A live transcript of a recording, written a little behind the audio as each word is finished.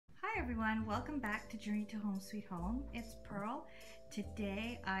Hi everyone, welcome back to Journey to Home Sweet Home. It's Pearl.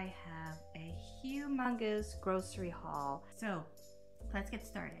 Today I have a humongous grocery haul. So let's get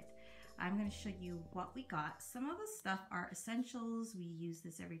started. I'm going to show you what we got. Some of the stuff are essentials. We use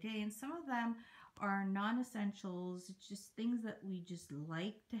this every day, and some of them are non-essentials. It's just things that we just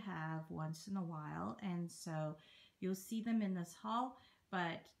like to have once in a while, and so you'll see them in this haul,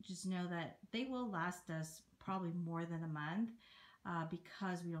 but just know that they will last us probably more than a month.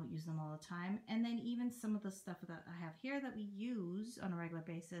 Because we don't use them all the time. And then even some of the stuff that I have here that we use on a regular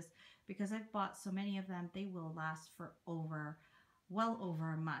basis, because I've bought so many of them, they will last for well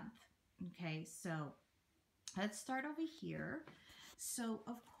over a month. Okay, so let's start over here. So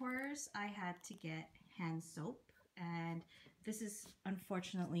of course I had to get hand soap, and this is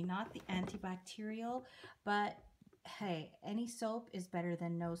unfortunately not the antibacterial, but hey, any soap is better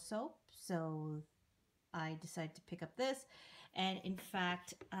than no soap, so I decided to pick up this. And in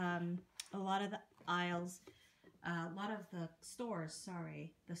fact, a lot of the aisles, a lot of the stores,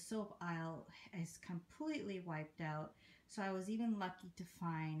 sorry, the soap aisle is completely wiped out. So I was even lucky to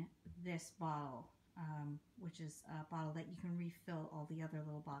find this bottle, which is a bottle that you can refill all the other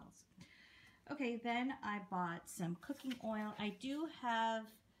little bottles. Okay, then I bought some cooking oil. I do have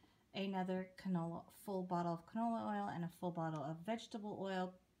another full bottle of canola oil and a full bottle of vegetable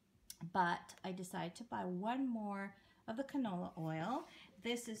oil, but I decided to buy one more of the canola oil.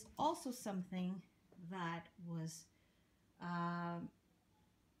 This is also something that was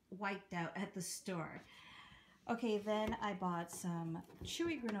wiped out at the store. Okay, then I bought some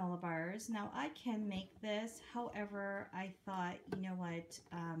chewy granola bars. Now I can make this, however, I thought, you know what,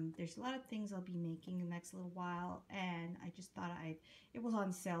 there's a lot of things I'll be making in the next little while, and I just thought it was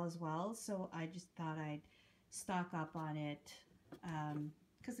on sale as well, so I just thought I'd stock up on it,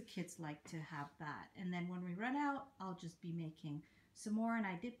 because the kids like to have that. And then when we run out, I'll just be making some more, and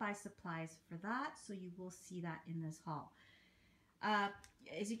I did buy supplies for that, so you will see that in this haul.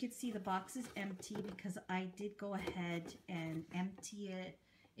 As you can see, the box is empty because I did go ahead and empty it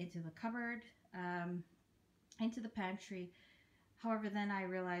into the cupboard, into the pantry. However, then I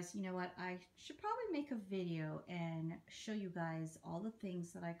realized, you know what, I should probably make a video and show you guys all the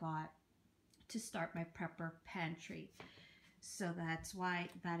things that I got to start my prepper pantry. So that's why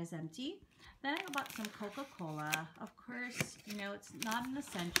that is empty. Then I bought some Coca-Cola. Of course, you know, it's not an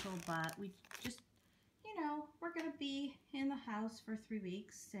essential, but we just, you know, we're going to be in the house for 3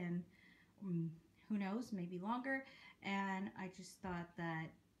 weeks, and who knows, maybe longer. And I just thought that,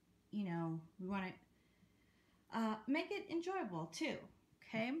 you know, we want to make it enjoyable too.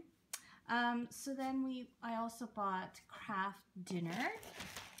 Okay. So then I also bought Kraft dinner.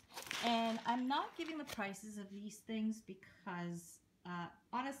 And I'm not giving the prices of these things because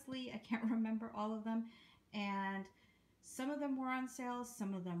honestly, I can't remember all of them. And some of them were on sale,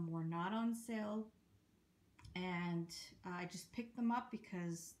 some of them were not on sale. And I just picked them up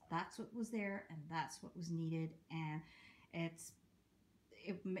because that's what was there and that's what was needed. And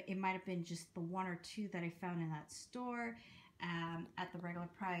it might have been just the one or two that I found in that store at the regular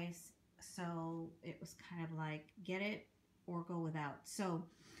price. So it was kind of like, get it or go without. So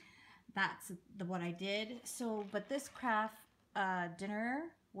that's what I did. So, but this Kraft dinner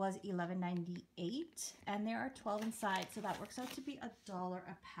was $11.98, and there are 12 inside, so that works out to be $1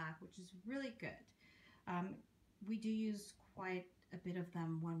 a pack, which is really good. We do use quite a bit of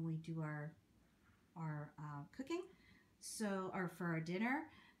them when we do our cooking, so, or for our dinner.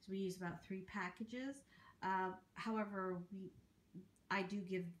 So we use about 3 packages. However, I do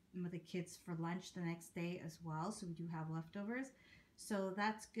give the kids for lunch the next day as well, so we do have leftovers. So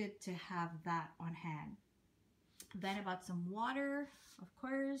that's good to have that on hand. Then I bought some water, of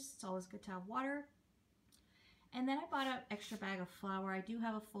course. It's always good to have water. And then I bought an extra bag of flour. I do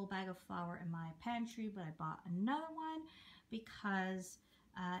have a full bag of flour in my pantry, but I bought another one because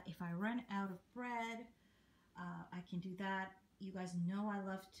if I run out of bread, I can do that. You guys know I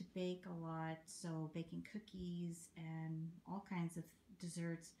love to bake a lot, so baking cookies and all kinds of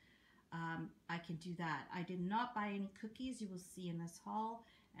desserts. I can do that. I did not buy any cookies, you will see in this haul,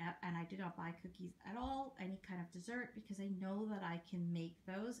 and I did not buy cookies at all, any kind of dessert, because I know that I can make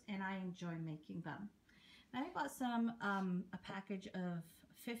those and I enjoy making them. Then I bought a package of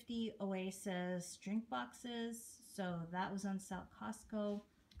 50 Oasis drink boxes, so that was on sale at Costco.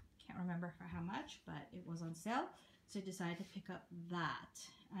 Can't remember for how much, but it was on sale, so I decided to pick up that,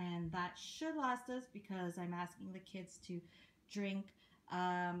 and that should last us because I'm asking the kids to drink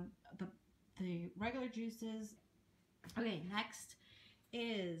the regular juices. Okay, next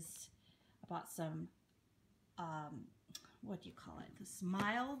is I bought some what do you call it? This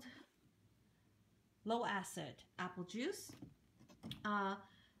mild low acid apple juice.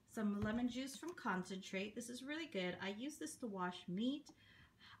 some lemon juice from concentrate. This is really good. I use this to wash meat,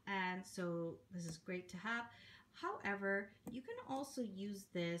 and so this is great to have. However, you can also use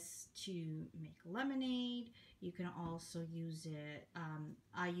this to make lemonade. You can also use it,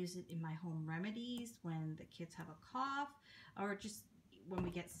 I use it in my home remedies when the kids have a cough or just when we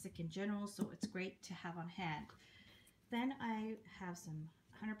get sick in general, so it's great to have on hand. Then I have some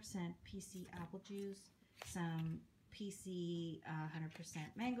 100% PC apple juice, some PC 100%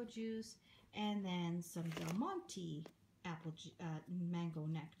 mango juice, and then some Del Monte mango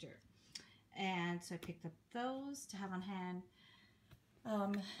nectar. And so I picked up those to have on hand.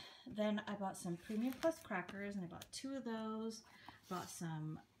 Then I bought some Premium Plus crackers, and I bought 2 of those. Bought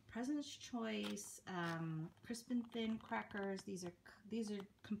some President's Choice crisp and thin crackers. These are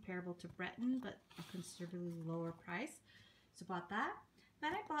comparable to Breton, but a considerably lower price. So bought that.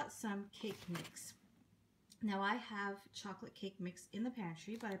 Then I bought some cake mix. Now I have chocolate cake mix in the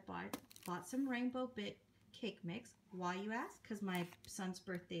pantry, but I bought some Rainbow Bit cake mix. Why, you ask? Because my son's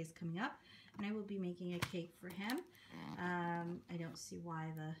birthday is coming up, and I will be making a cake for him. I don't see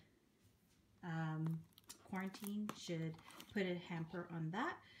why the quarantine should put a hamper on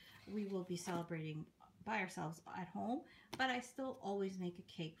that. We will be celebrating by ourselves at home, but I still always make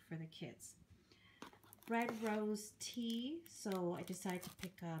a cake for the kids. Red rose tea, so I decided to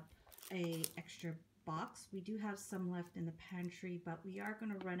pick up a extra box. We do have some left in the pantry, but we are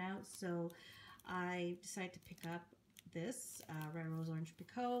going to run out, so I decided to pick up this red rose orange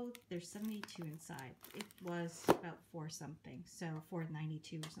picot. There's 72 inside. It was about $4 something, so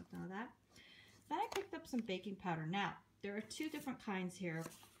 $4.92 or something like that. Then I picked up some baking powder. Now there are 2 different kinds here.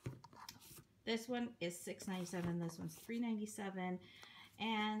 This one is $6.97. This one's $3.97.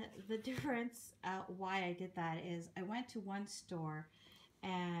 And the difference, why I did that is I went to one store,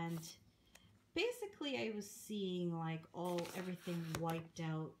 and basically I was seeing like everything wiped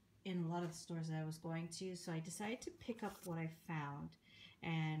out in a lot of the stores that I was going to, so I decided to pick up what I found,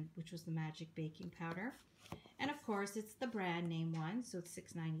 and which was the magic baking powder. And of course it's the brand name one, so it's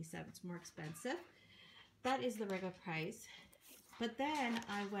 $6.97. It's more expensive. That is the regular price. But then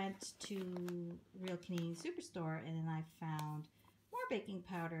I went to Real Canadian Superstore, and then I found more baking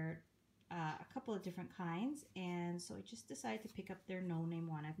powder, a couple of different kinds, and so I just decided to pick up their no-name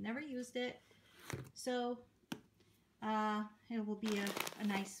one. I've never used it, so it will be a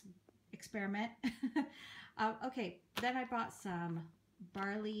nice experiment. Okay, then I bought some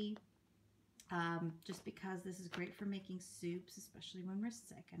barley, just because this is great for making soups, especially when we're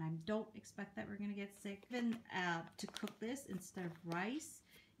sick, and I don't expect that we're going to get sick. Even to cook this instead of rice,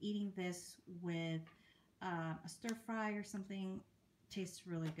 eating this with a stir fry or something tastes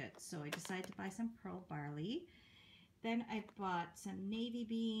really good. So I decided to buy some pearl barley. Then I bought some navy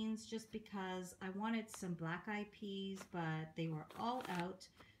beans just because I wanted some black-eyed peas, but they were all out,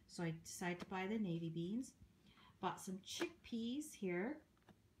 so I decided to buy the navy beans. Bought some chickpeas here.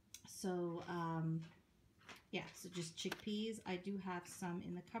 So yeah, so just chickpeas. I do have some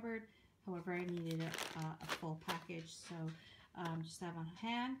in the cupboard. However, I needed a full package, so just have on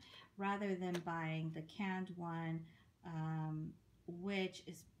hand rather than buying the canned one, which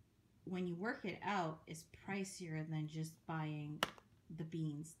is, when you work it out, is pricier than just buying the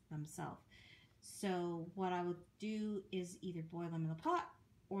beans themselves. So what I would do is either boil them in the pot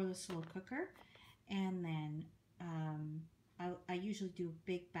or the slow cooker, and then I usually do a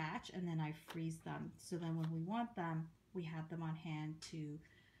big batch, and then I freeze them, so then when we want them, we have them on hand to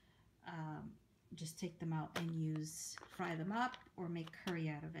just take them out and fry them up or make curry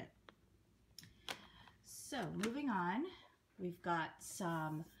out of it. So moving on, we've got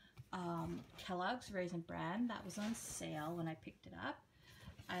some Kellogg's Raisin Bran. That was on sale when I picked it up.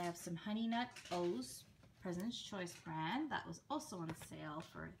 I have some Honey Nut O's President's Choice brand. That was also on sale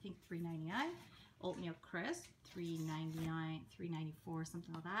for, I think, $3.99. Oatmeal Crisp, $3.99, $3.94,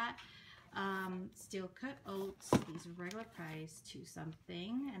 something like that. Steel cut oats. These are regular price, $2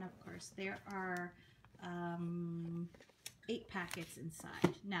 something. And of course, there are 8 packets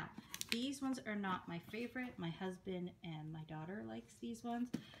inside. Now, these ones are not my favorite. My husband and my daughter likes these ones,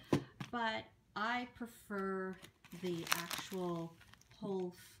 but I prefer the actual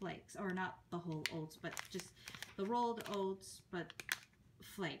whole flakes, or not the whole oats, but just the rolled oats, but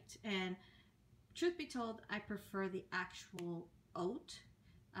flaked. And truth be told, I prefer the actual oat,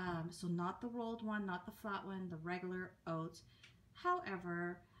 so not the rolled one, not the flat one, the regular oats.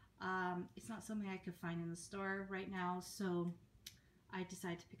 However, it's not something I could find in the store right now, so I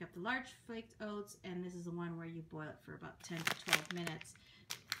decided to pick up the large flaked oats, and this is the one where you boil it for about 10 to 12 minutes.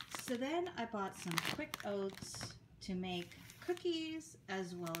 So then I bought some quick oats to make cookies,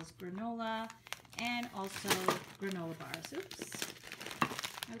 as well as granola, and also granola bars. Oops.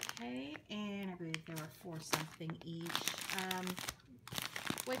 Okay, and I believe there were 4 something each,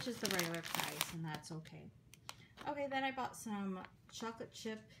 which is the regular price, and that's okay. Okay, then I bought some chocolate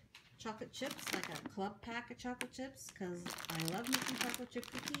chips, like a club pack of chocolate chips, because I love making chocolate chip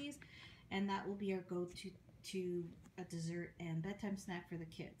cookies, and that will be our go-to to a dessert and bedtime snack for the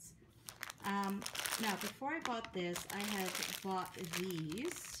kids. Now, before I bought this, I had bought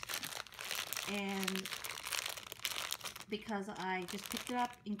these, and because I just picked it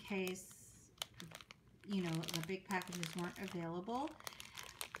up in case, you know, the big packages weren't available.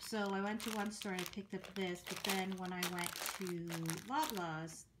 So I went to one store and I picked up this, but then when I went to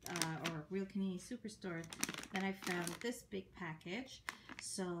Loblaws, or Real Canadian Superstore, then I found this big package.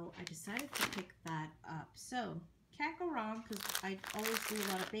 So I decided to pick that up. So can't go wrong, because I always do a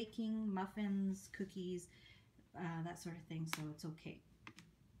lot of baking, muffins, cookies, that sort of thing, so it's okay.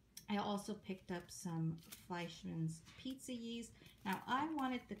 I also picked up some Fleischmann's pizza yeast. Now I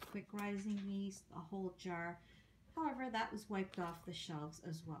wanted the quick rising yeast, a whole jar. However, that was wiped off the shelves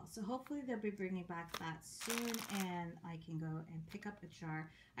as well. So hopefully they'll be bringing back that soon and I can go and pick up a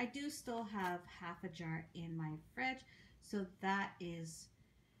jar. I do still have half a jar in my fridge, so that is,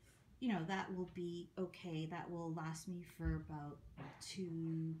 you know, that will be okay. That will last me for about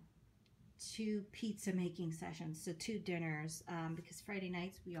two pizza making sessions, so 2 dinners, because Friday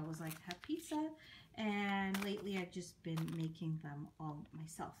nights we always like to have pizza, and lately I've just been making them all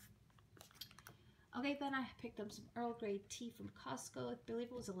myself. Okay, then I picked up some Earl Grey tea from Costco. I believe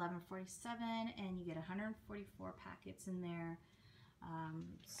it was $11.47, and you get 144 packets in there.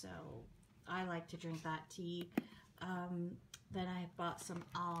 So I like to drink that tea. Then I bought some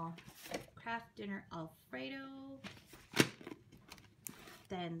Kraft Dinner Alfredo.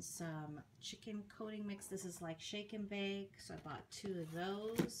 Then some chicken coating mix. This is like shake and bake, so I bought 2 of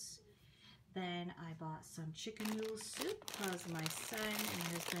those. Then I bought some chicken noodle soup because my son and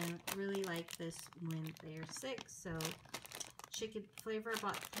husband really like this when they're sick. So chicken flavor, I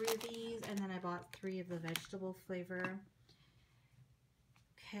bought 3 of these, and then I bought 3 of the vegetable flavor.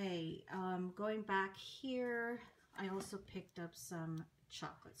 Okay, going back here, I also picked up some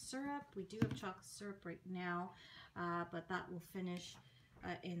chocolate syrup. We do have chocolate syrup right now, but that will finish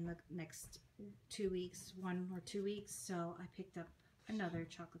in the next 2 weeks, 1 or 2 weeks. So I picked up another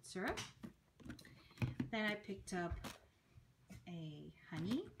chocolate syrup. Then I picked up a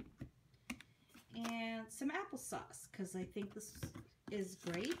honey and some applesauce, because I think this is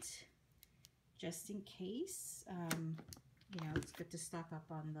great just in case. You know, it's good to stock up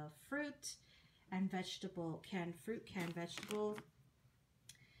on the fruit and vegetable, canned fruit, canned vegetable.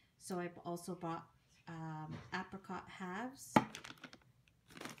 So I've also bought apricot halves.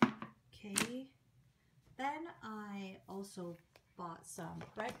 Okay, then I also bought some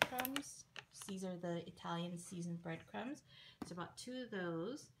breadcrumbs. These are the Italian seasoned breadcrumbs. So I bought 2 of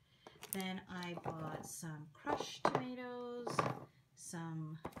those. Then I bought some crushed tomatoes,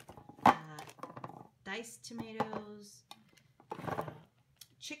 some diced tomatoes,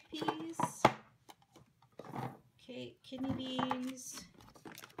 chickpeas, okay, kidney beans,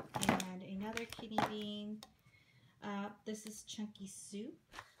 and another kidney bean. This is chunky soup.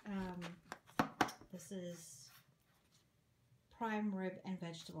 This is prime rib and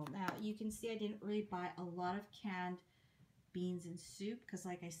vegetable. Now you can see I didn't really buy a lot of canned beans and soup, because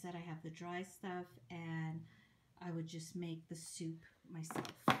like I said, I have the dry stuff and I would just make the soup myself.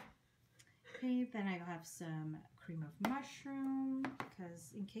 Okay, then I have some cream of mushroom,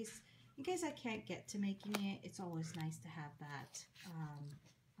 because in case I can't get to making it, it's always nice to have that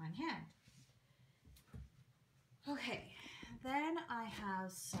on hand. Okay, then I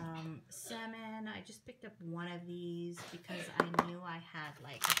have some salmon. I just picked up 1 of these because I knew I had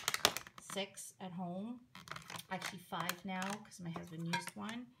like 6 at home. Actually 5 now, because my husband used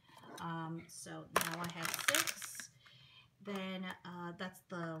 1. So now I have 6. Then that's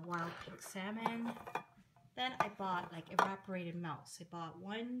the wild pink salmon. Then I bought like evaporated milk. So I bought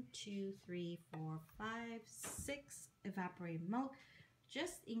 1, 2, 3, 4, 5, 6 evaporated milk,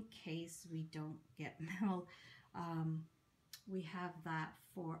 just in case we don't get milk. We have that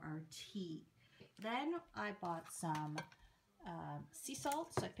for our tea. Then I bought some sea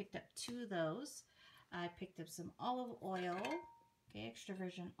salt, so I picked up 2 of those. I picked up some olive oil, okay, extra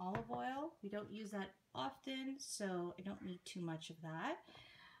virgin olive oil. We don't use that often, so I don't need too much of that.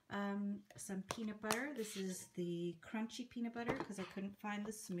 Some peanut butter. This is the crunchy peanut butter because I couldn't find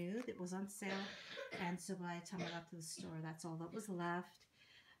the smooth. It was on sale, and so by the time I got to the store, that's all that was left.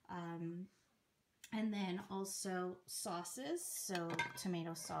 And then also sauces, so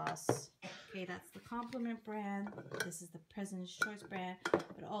tomato sauce. Okay, that's the Compliment brand. This is the President's Choice brand,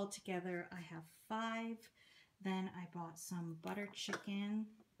 but all together I have 5. Then I bought some butter chicken.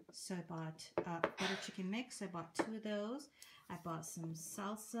 So I bought butter chicken mix. I bought 2 of those. I bought some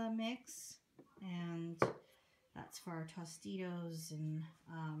salsa mix, and that's for our Tostitos and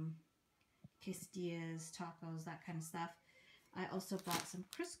quesadillas, tacos, that kind of stuff. I also bought some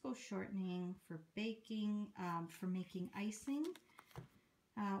Crisco shortening for baking, for making icing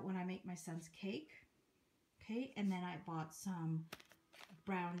when I make my son's cake. Okay, and then I bought some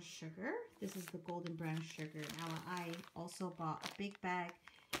brown sugar. This is the golden brown sugar. Now I also bought a big bag,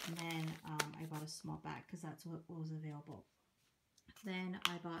 and then I bought a small bag because that's what was available. Then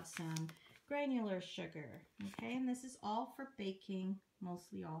I bought some granular sugar. Okay, and this is all for baking,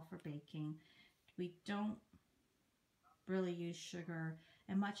 mostly all for baking. We don't really use sugar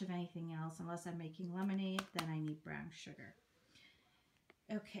and much of anything else unless I'm making lemonade. Then I need brown sugar.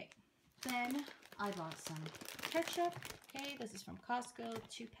 Okay, then I bought some ketchup. Okay, this is from Costco,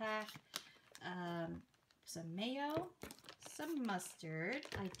 2-pack. Some mayo, some mustard.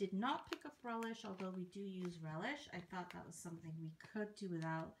 I did not pick up relish, although we do use relish. I thought that was something we could do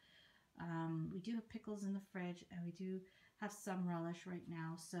without. We do have pickles in the fridge, and we do have some relish right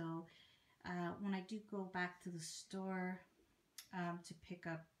now. So when I do go back to the store to pick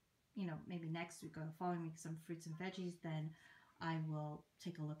up, you know, maybe next week or the following week, some fruits and veggies, then I will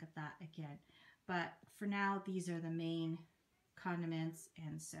take a look at that again. But for now, these are the main condiments,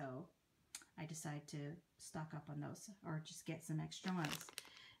 and so I decided to stock up on those or just get some extra ones.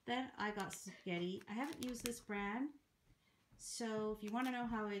 Then I got spaghetti. I haven't used this brand, so if you want to know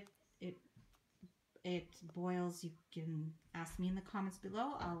how it boils, you can ask me in the comments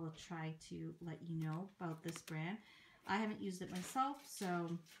below. I will try to let you know about this brand. I haven't used it myself,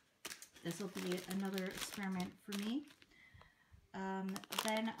 so this will be another experiment for me.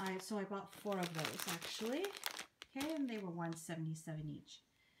 Then I bought 4 of those actually. Okay, and they were $1.77 each.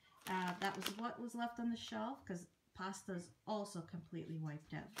 That was what was left on the shelf because pasta is also completely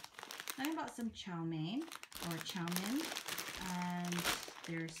wiped out. Then I bought some chow mein or chow mein, and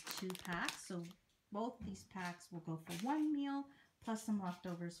there's 2 packs, so both these packs will go for 1 meal plus some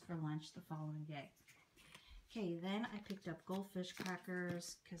leftovers for lunch the following day. Okay, then I picked up goldfish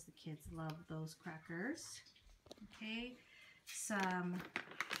crackers because the kids love those crackers. Okay, some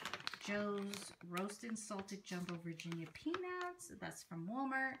Joe's roasted salted jumbo Virginia peanuts. That's from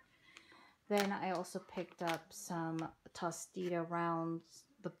Walmart. Then I also picked up some Tostito rounds,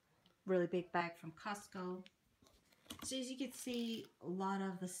 the really big bag from Costco. So as you can see, a lot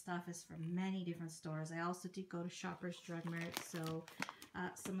of the stuff is from many different stores. I also did go to Shoppers Drug Mart, so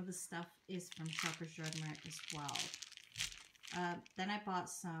some of the stuff is from Shoppers Drug Mart as well. Then I bought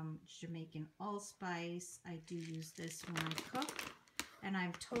some Jamaican allspice. I do use this when I cook, and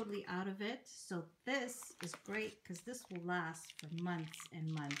I'm totally out of it. So this is great because this will last for months and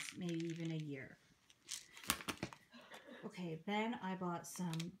months, maybe even a year. Okay, then I bought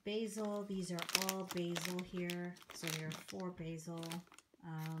some basil. These are all basil here. So there are 4 basil.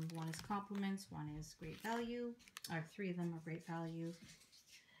 One is compliments, one is great value, or 3 of them are great value.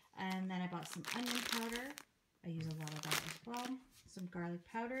 And then I bought some onion powder. I use a lot of that as well. Some garlic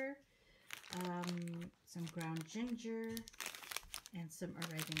powder, some ground ginger, and some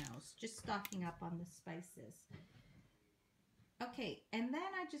oregano's. Just stocking up on the spices. Okay, and then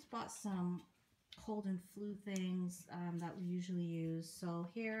I just bought some cold and flu things that we usually use. So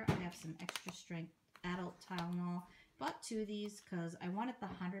here I have some extra strength adult Tylenol. Bought 2 of these because I wanted the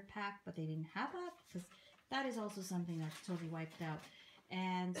 100-pack, but they didn't have that because that is also something that's totally wiped out.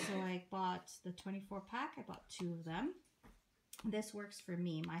 And so I bought the 24-pack. I bought 2 of them. This works for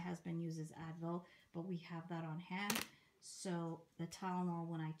me. My husband uses Advil, but we have that on hand. So the Tylenol,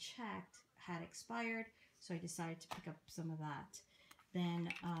 when I checked, had expired, so I decided to pick up some of that. Then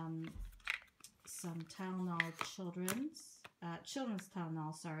some Tylenol children's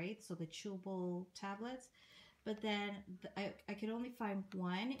Tylenol, sorry, so the chewable tablets. But then I could only find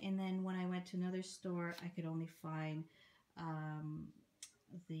 1, and then when I went to another store, I could only find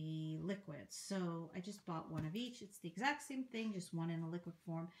the liquids. So I just bought 1 of each. It's the exact same thing, just 1 in a liquid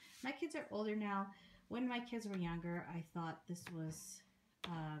form. My kids are older now. When my kids were younger, I thought this was,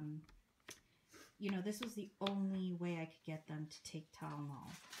 you know, this was the only way I could get them to take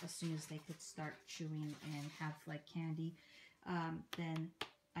Tylenol. As soon as they could start chewing and have like candy, then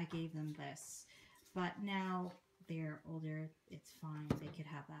I gave them this. But now they're older, it's fine. They could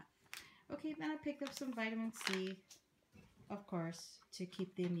have that. Okay, then I picked up some vitamin C, of course, to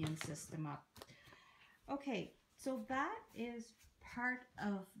keep the immune system up. Okay, so that is part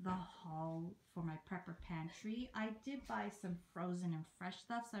of the haul for my prepper pantry. I did buy some frozen and fresh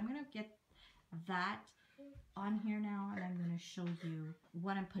stuff, so I'm going to get that on here now, and I'm going to show you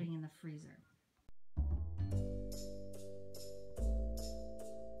what I'm putting in the freezer.